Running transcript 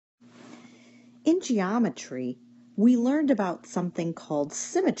In geometry, we learned about something called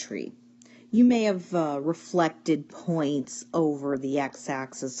symmetry. You may have reflected points over the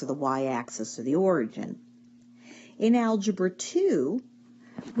x-axis or the y-axis or the origin. In Algebra 2,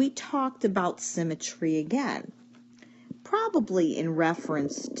 we talked about symmetry again, probably in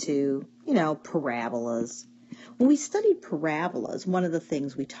reference to, parabolas. When we studied parabolas, one of the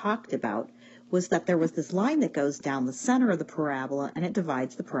things we talked about was that there was this line that goes down the center of the parabola and it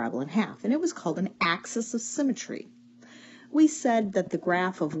divides the parabola in half, and it was called an axis of symmetry. We said that the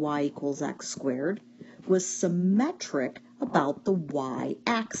graph of y equals x squared was symmetric about the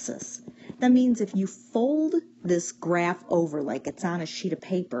y-axis. That means if you fold this graph over like it's on a sheet of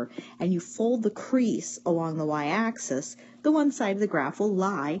paper and you fold the crease along the y-axis, the one side of the graph will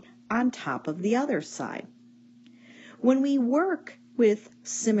lie on top of the other side. When we work with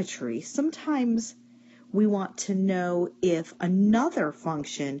symmetry, sometimes we want to know if another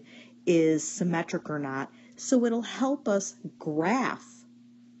function is symmetric or not, so it'll help us graph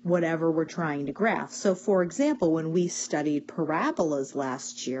whatever we're trying to graph. So for example, when we studied parabolas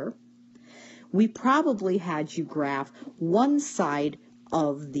last year, we probably had you graph one side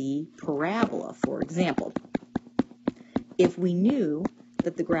of the parabola. For example, if we knew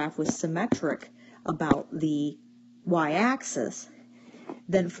that the graph was symmetric about the y-axis,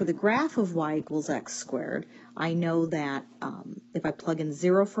 then for the graph of y equals x squared, I know that if I plug in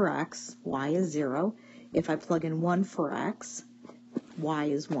 0 for x, y is 0. If I plug in 1 for x, y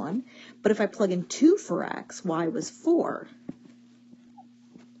is 1. But if I plug in 2 for x, y was 4.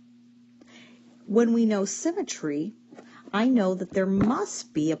 When we know symmetry, I know that there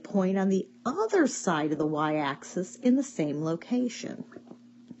must be a point on the other side of the y-axis in the same location.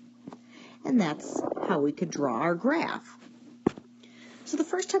 And that's how we could draw our graph. So the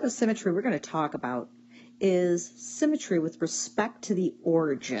first type of symmetry we're going to talk about is symmetry with respect to the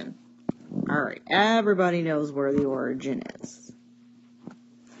origin. All right, everybody knows where the origin is.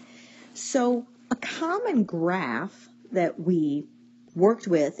 So a common graph that we worked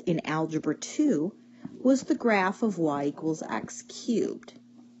with in Algebra 2 was the graph of y equals x cubed.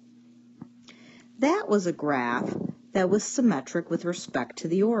 That was a graph that was symmetric with respect to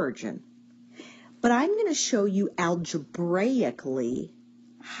the origin. But I'm going to show you algebraically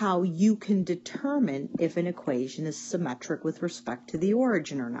how you can determine if an equation is symmetric with respect to the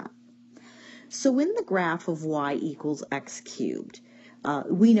origin or not. So in the graph of y equals x cubed,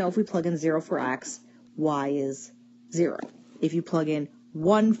 we know if we plug in 0 for x, y is 0. If you plug in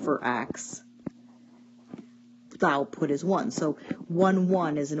 1 for x, the output is 1. So 1,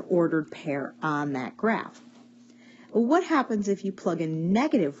 1 is an ordered pair on that graph. What happens if you plug in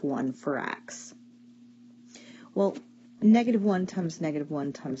 -1 for x? Well, -1 times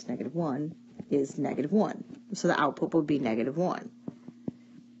 -1 times -1 is -1. So the output would be -1.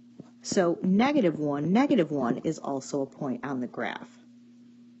 So -1 is also a point on the graph.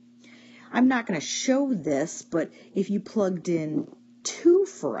 I'm not going to show this, but if you plugged in 2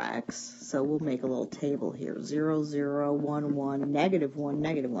 for x, so we'll make a little table here, 0, 0, 1, 1, -1,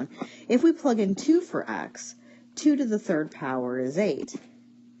 -1. If we plug in 2 for x, 2 to the third power is 8.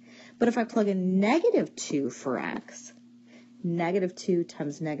 But if I plug in -2 for x, -2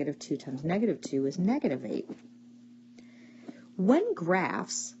 times -2 times -2 is -8. When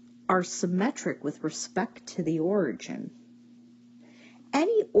graphs are symmetric with respect to the origin,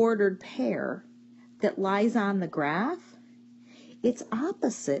 any ordered pair that lies on the graph, its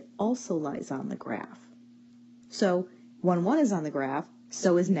opposite also lies on the graph. So 1, 1 is on the graph,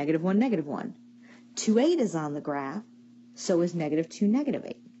 so is -1, -1. 2, 8 is on the graph, so is -2,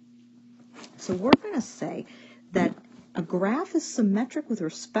 -8. So we're going to say that a graph is symmetric with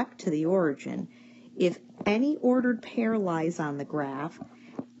respect to the origin if any ordered pair lies on the graph,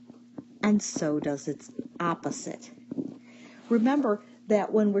 and so does its opposite. Remember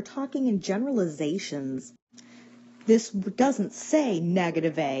that when we're talking in generalizations, this doesn't say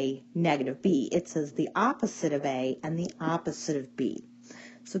 -A, -B. It says the opposite of A and the opposite of B.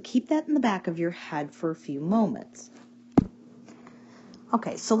 So keep that in the back of your head for a few moments.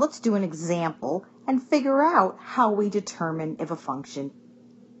 Okay, so let's do an example and figure out how we determine if a function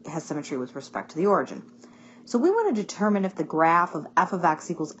has symmetry with respect to the origin. So we want to determine if the graph of f of x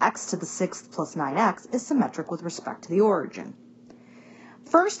equals x to the 6th plus 9x is symmetric with respect to the origin.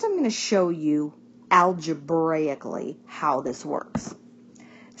 First, I'm going to show you algebraically how this works.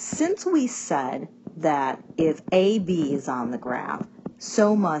 Since we said that if AB is on the graph,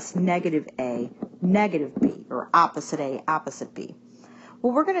 so must -A, -B, or opposite A, opposite B.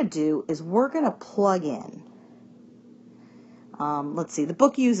 What we're going to do is we're going to plug in, let's see, the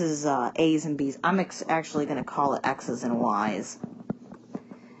book uses A's and B's. I'm actually going to call it X's and Y's.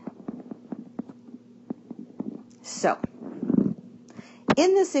 So,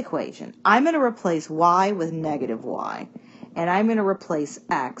 in this equation, I'm going to replace y with negative y, and I'm going to replace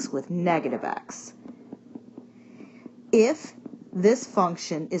x with negative x. If this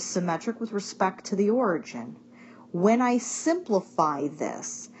function is symmetric with respect to the origin, when I simplify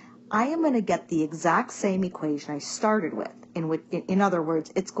this, I am going to get the exact same equation I started with. In other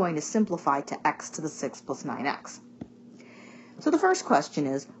words, it's going to simplify to x to the 6 plus 9x. So the first question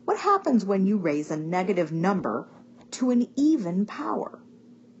is, what happens when you raise a negative number to an even power?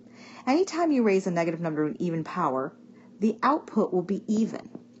 Anytime you raise a negative number to an even power, the output will be even.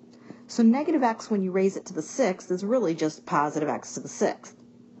 So negative x when you raise it to the 6th is really just positive x to the 6th.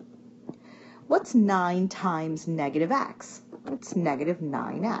 What's 9 times negative x? It's negative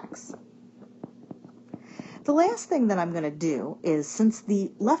 9x. The last thing that I'm going to do is, since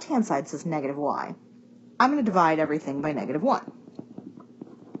the left-hand side says negative y, I'm going to divide everything by negative 1.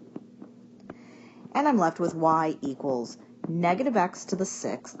 And I'm left with y equals negative x to the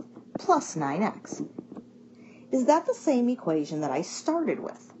 6th plus 9x. Is that the same equation that I started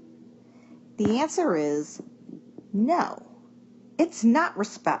with? The answer is no. It's not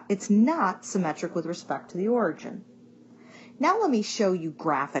symmetric with respect to the origin. Now let me show you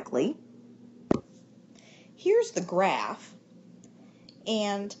graphically. Here's the graph,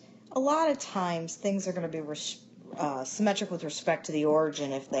 and a lot of times things are going to be symmetric with respect to the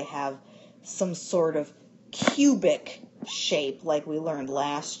origin if they have some sort of cubic shape like we learned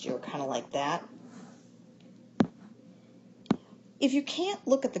last year, kind of like that. If you can't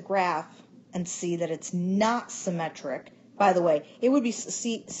look at the graph and see that it's not symmetric, by the way, it would be,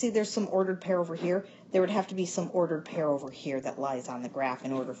 see there's some ordered pair over here. There would have to be some ordered pair over here that lies on the graph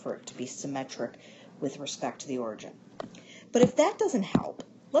in order for it to be symmetric with respect to the origin. But if that doesn't help,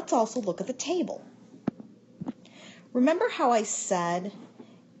 let's also look at the table. Remember how I said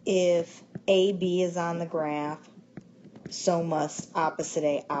if AB is on the graph, so must opposite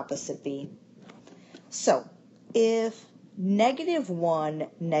A, opposite B? So if negative 1,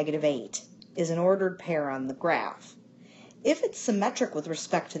 negative 8 is an ordered pair on the graph, if it's symmetric with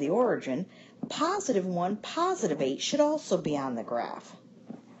respect to the origin, positive 1, positive 8 should also be on the graph.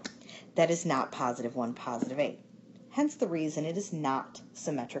 That is not positive 1, positive 8. Hence the reason it is not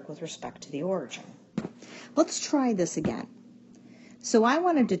symmetric with respect to the origin. Let's try this again. So I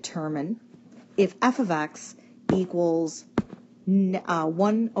want to determine if f of x equals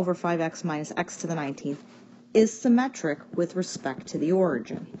 1 over 5x minus x to the 19th is symmetric with respect to the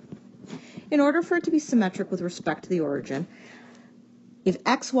origin. In order for it to be symmetric with respect to the origin, if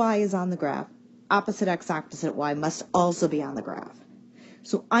xy is on the graph, opposite x, opposite y must also be on the graph.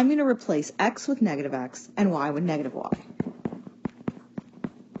 So I'm going to replace x with negative x and y with negative y.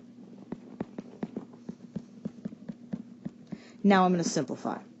 Now I'm going to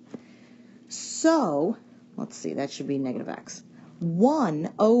simplify. So, let's see, that should be negative x.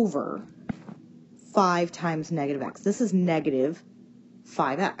 1 over 5 times negative x. This is negative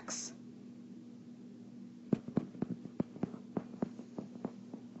 5x.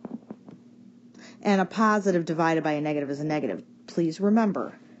 And a positive divided by a negative is a negative. Please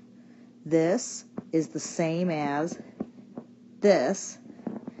remember, this is the same as this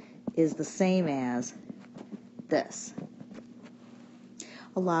is the same as this.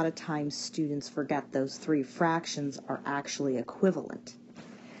 A lot of times students forget those three fractions are actually equivalent.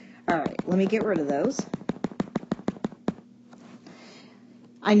 All right, let me get rid of those.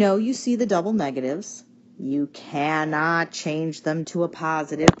 I know you see the double negatives. You cannot change them to a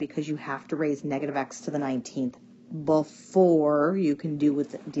positive because you have to raise negative x to the 19th before you can deal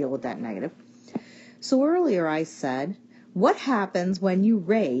with that negative. So earlier I said, what happens when you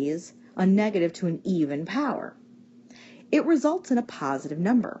raise a negative to an even power? It results in a positive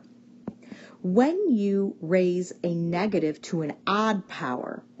number. When you raise a negative to an odd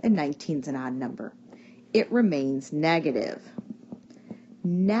power, and 19 is an odd number, it remains negative.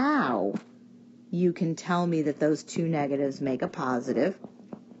 Now you can tell me that those two negatives make a positive.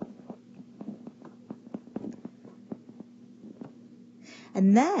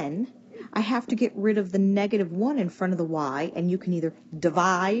 And then I have to get rid of the negative 1 in front of the y, and you can either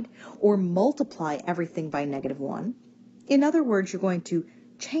divide or multiply everything by negative 1. In other words, you're going to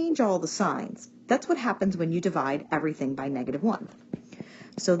change all the signs. That's what happens when you divide everything by negative 1.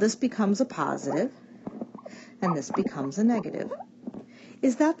 So this becomes a positive, and this becomes a negative.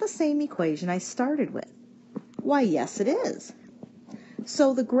 Is that the same equation I started with? Why, yes, it is.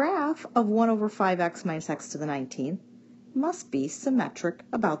 So the graph of 1 over 5x minus x to the 19th must be symmetric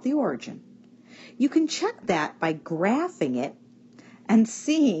about the origin. You can check that by graphing it and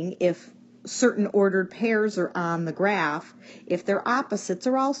seeing if certain ordered pairs are on the graph, if their opposites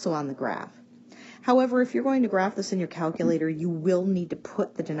are also on the graph. However, if you're going to graph this in your calculator, you will need to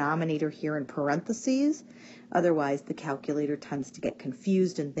put the denominator here in parentheses. Otherwise, the calculator tends to get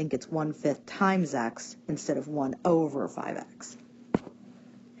confused and think it's 1/5 times x instead of 1 over 5x.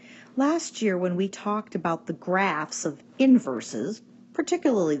 Last year, when we talked about the graphs of inverses,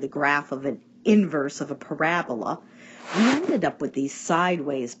 particularly the graph of an inverse of a parabola, we ended up with these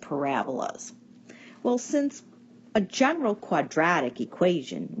sideways parabolas. Well, since a general quadratic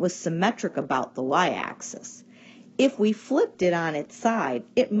equation was symmetric about the y-axis, if we flipped it on its side,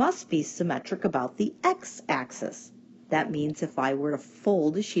 it must be symmetric about the x-axis. That means if I were to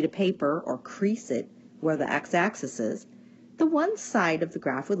fold a sheet of paper or crease it where the x-axis is, the one side of the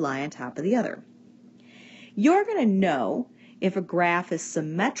graph would lie on top of the other. You're going to know if a graph is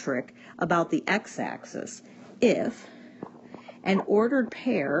symmetric about the x-axis if an ordered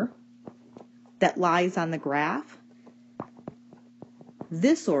pair that lies on the graph,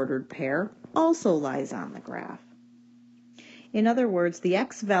 this ordered pair also lies on the graph. In other words, the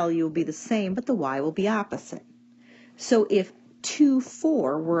x value will be the same, but the y will be opposite. So if 2,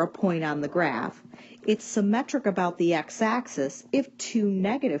 4 were a point on the graph, it's symmetric about the x-axis if 2,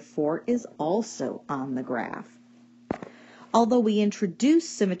 negative 4 is also on the graph. Although we introduced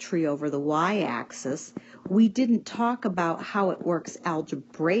symmetry over the y-axis, we didn't talk about how it works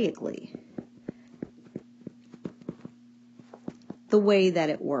algebraically. The way that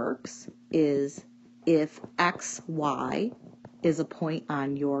it works is if xy is a point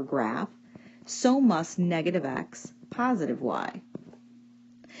on your graph, so must negative x, positive y.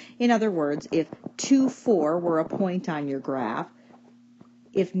 In other words, if 2, 4 were a point on your graph,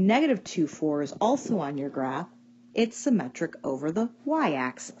 if negative 2, 4 is also on your graph, it's symmetric over the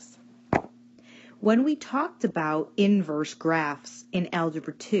y-axis. When we talked about inverse graphs in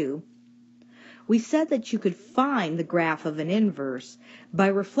Algebra 2, we said that you could find the graph of an inverse by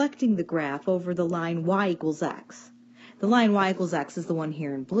reflecting the graph over the line y equals x. The line y equals x is the one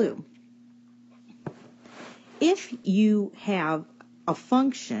here in blue. If you have a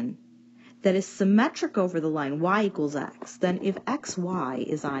function that is symmetric over the line y equals x, then if xy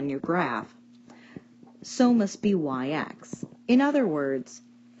is on your graph, so must be yx. In other words,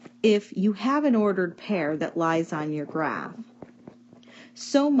 if you have an ordered pair that lies on your graph,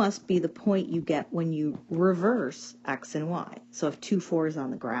 so must be the point you get when you reverse x and y. So if 2, 4 is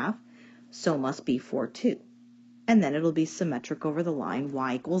on the graph, so must be 4, 2. And then it'll be symmetric over the line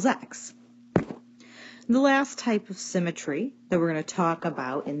y equals x. The last type of symmetry that we're going to talk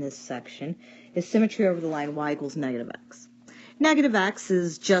about in this section is symmetry over the line y equals negative x. Negative x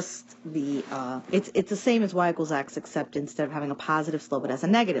is just the, it's the same as y equals x, except instead of having a positive slope, it has a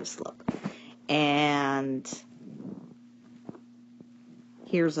negative slope. And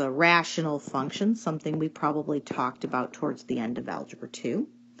here's a rational function, something we probably talked about towards the end of Algebra 2.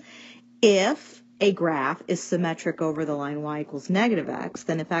 If a graph is symmetric over the line y equals negative x,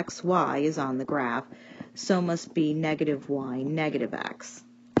 then if xy is on the graph, so must be negative y, negative x.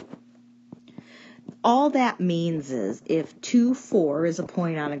 All that means is if 2, 4 is a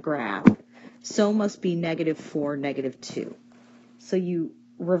point on a graph, so must be negative 4, negative 2. So you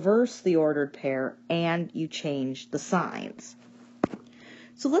reverse the ordered pair and you change the signs.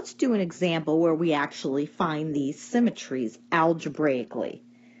 So let's do an example where we actually find these symmetries algebraically.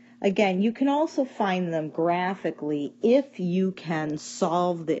 Again, you can also find them graphically if you can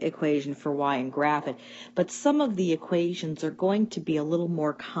solve the equation for y and graph it, but some of the equations are going to be a little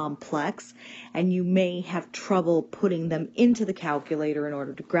more complex, and you may have trouble putting them into the calculator in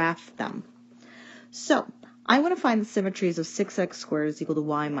order to graph them. So, I want to find the symmetries of 6x squared is equal to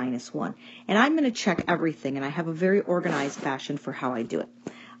y minus 1, and I'm going to check everything, and I have a very organized fashion for how I do it.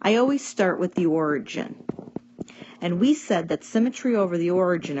 I always start with the origin. And we said that symmetry over the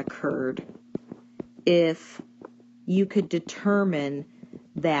origin occurred if you could determine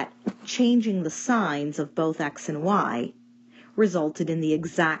that changing the signs of both x and y resulted in the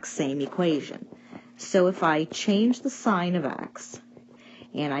exact same equation. So if I change the sign of x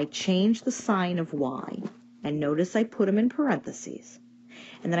and I change the sign of y, and notice I put them in parentheses,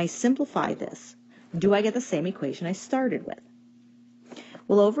 and then I simplify this, do I get the same equation I started with?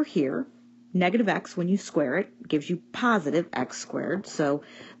 Well, over here, negative x, when you square it, gives you positive x squared, so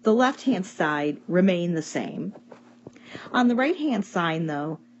the left-hand side remain the same. On the right-hand side,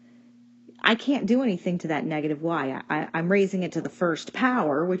 though, I can't do anything to that negative y. I'm raising it to the first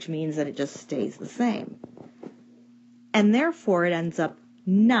power, which means that it just stays the same. And therefore, it ends up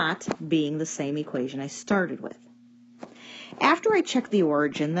not being the same equation I started with. After I check the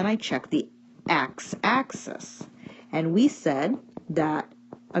origin, then I check the x-axis. And we said that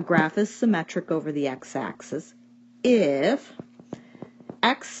a graph is symmetric over the x-axis if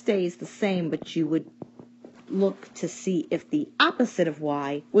x stays the same, but you would look to see if the opposite of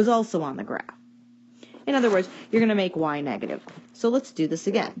y was also on the graph. In other words, you're going to make y negative. So let's do this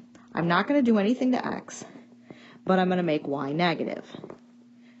again. I'm not going to do anything to x, but I'm going to make y negative.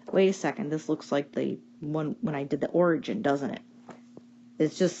 Wait a second, this looks like the one when I did the origin, doesn't it?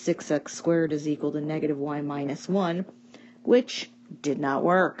 It's just 6x squared is equal to negative y minus 1, which did not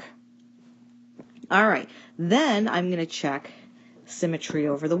work. All right, then I'm going to check symmetry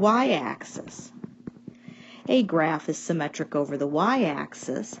over the y-axis. A graph is symmetric over the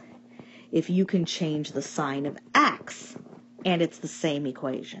y-axis if you can change the sign of x and it's the same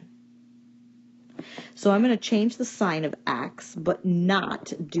equation. So I'm going to change the sign of x but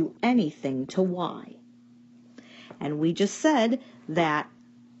not do anything to y. And we just said that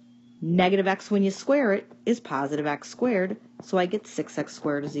negative x when you square it is positive x squared, so I get 6x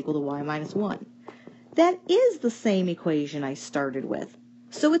squared is equal to y minus 1. That is the same equation I started with,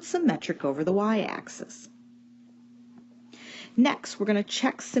 so it's symmetric over the y-axis. Next, we're going to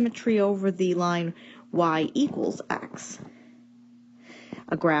check symmetry over the line y equals x.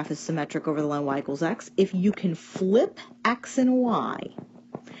 A graph is symmetric over the line y equals x if you can flip x and y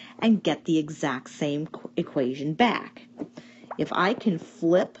and get the exact same equation back. If I can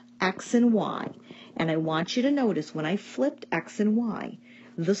flip x and y, and I want you to notice when I flipped x and y,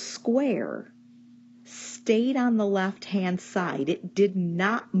 the square stayed on the left-hand side. It did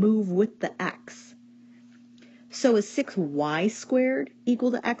not move with the x. So is 6y squared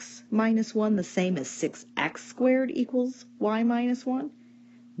equal to x minus 1 the same as 6x squared equals y minus 1?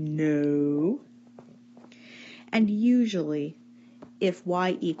 No. And usually, if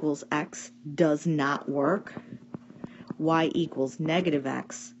y equals x does not work, y equals negative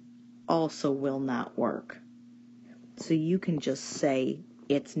x also will not work. So you can just say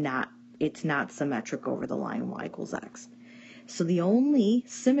it's not symmetric over the line y equals x. So the only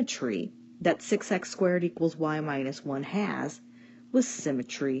symmetry that 6x squared equals y minus 1 has was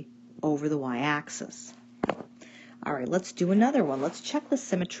symmetry over the y-axis. All right, let's do another one. Let's check the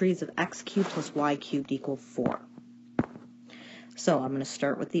symmetries of x cubed plus y cubed equal 4. So I'm going to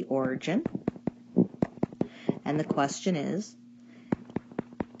start with the origin. And the question is,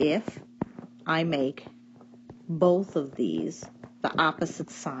 if I make both of these the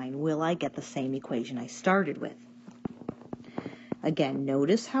opposite sign, will I get the same equation I started with? Again,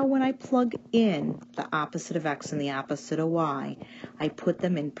 notice how when I plug in the opposite of x and the opposite of y, I put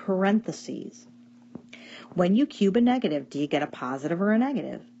them in parentheses. When you cube a negative, do you get a positive or a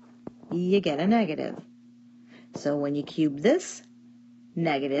negative? You get a negative. So when you cube this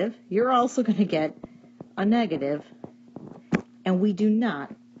negative, you're also going to get a negative, and we do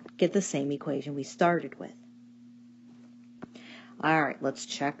not get the same equation we started with. All right, let's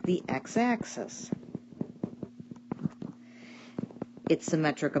check the x-axis. It's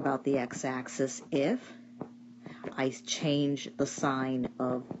symmetric about the x-axis if I change the sign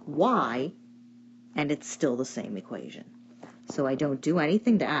of y and it's still the same equation. So I don't do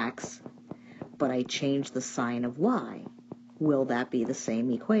anything to x, but I change the sign of y. Will that be the same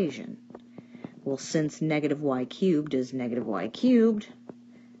equation? Well, since negative y cubed is negative y cubed,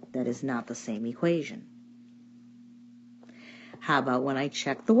 that is not the same equation. How about when I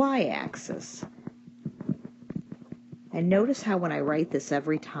check the y-axis? And notice how when I write this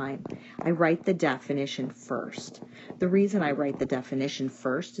every time, I write the definition first. The reason I write the definition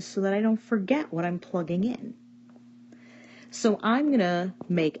first is so that I don't forget what I'm plugging in. So I'm going to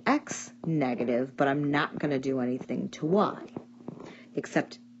make x negative, but I'm not going to do anything to y.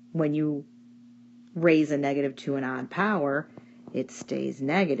 Except when you raise a negative to an odd power, it stays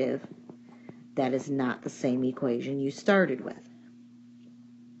negative. That is not the same equation you started with.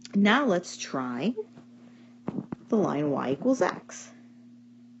 Now let's try the line y equals x.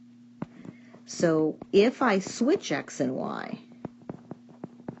 So if I switch x and y,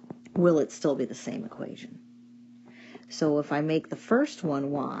 will it still be the same equation? So if I make the first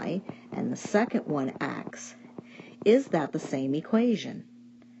one y and the second one x, is that the same equation?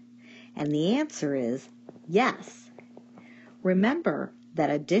 And the answer is yes. Remember that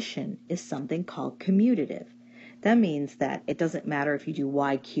addition is something called commutative. That means that it doesn't matter if you do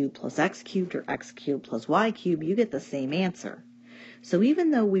y cubed plus x cubed or x cubed plus y cubed, you get the same answer. So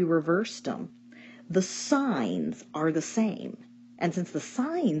even though we reversed them, the signs are the same. And since the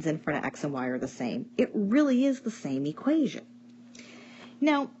signs in front of x and y are the same, it really is the same equation.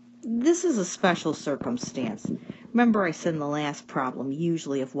 Now, this is a special circumstance. Remember I said in the last problem,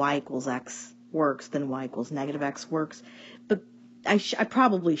 usually if y equals x works, then y equals negative x works. But I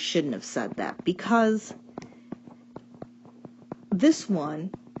probably shouldn't have said that, because this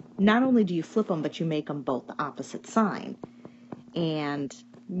one, not only do you flip them, but you make them both the opposite sign. And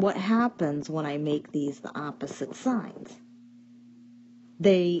what happens when I make these the opposite signs?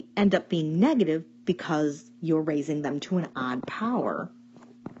 They end up being negative because you're raising them to an odd power.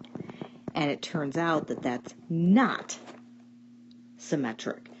 And it turns out that that's not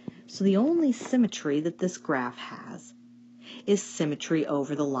symmetric. So the only symmetry that this graph has is symmetry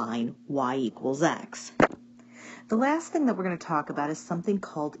over the line y equals x. The last thing that we're going to talk about is something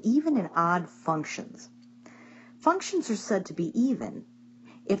called even and odd functions. Functions are said to be even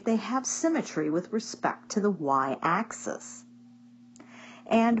if they have symmetry with respect to the y-axis.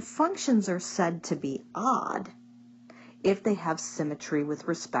 And functions are said to be odd if they have symmetry with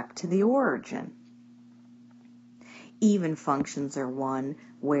respect to the origin. Even functions are one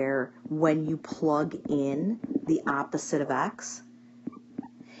where when you plug in the opposite of x,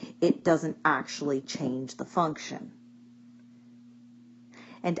 it doesn't actually change the function.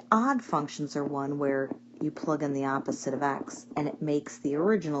 And odd functions are one where you plug in the opposite of x and it makes the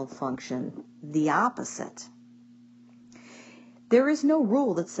original function the opposite. There is no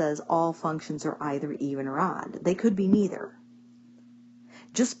rule that says all functions are either even or odd. They could be neither.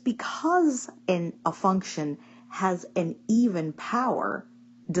 Just because a function has an even power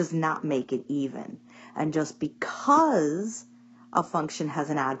does not make it even. And just because a function has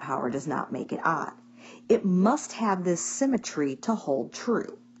an odd power does not make it odd. It must have this symmetry to hold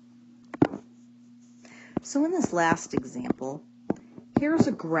true. So in this last example, here's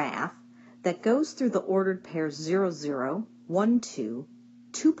a graph that goes through the ordered pairs 0, 0, 1, 2,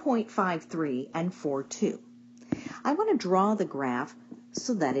 2.53, and 4, 2. I want to draw the graph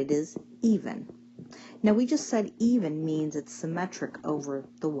so that it is even. Now we just said even means it's symmetric over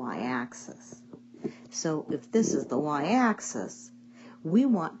the y-axis. So if this is the y-axis, we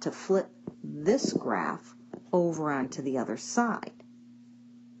want to flip this graph over onto the other side.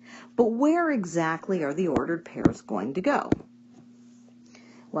 But where exactly are the ordered pairs going to go?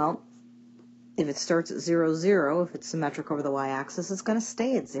 Well, if it starts at 0, 0, if it's symmetric over the y-axis, it's going to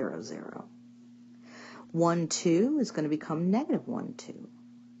stay at 0, 0. 1, 2 is going to become negative 1, 2.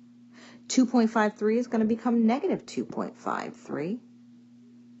 2.53 is going to become negative 2.53.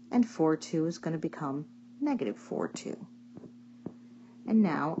 And 4, 2 is going to become negative 4, 2. And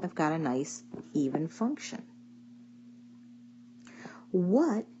now I've got a nice even function.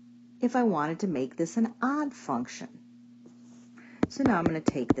 What if I wanted to make this an odd function? So now I'm going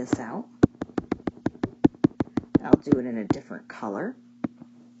to take this out. I'll do it in a different color.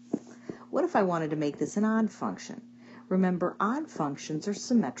 What if I wanted to make this an odd function? Remember, odd functions are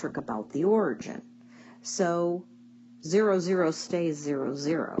symmetric about the origin. So 0, 0 stays 0,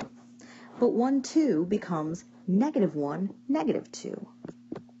 0. But 1, 2 becomes negative 1, negative 2.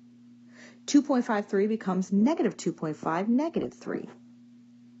 2.53 becomes negative 2.5, negative 3.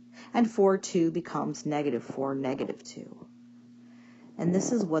 And 4, 2 becomes negative 4, negative 2. And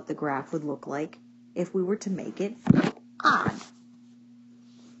this is what the graph would look like if we were to make it odd.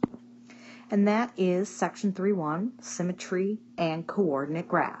 And that is Section 3.1, Symmetry and Coordinate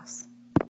Graphs.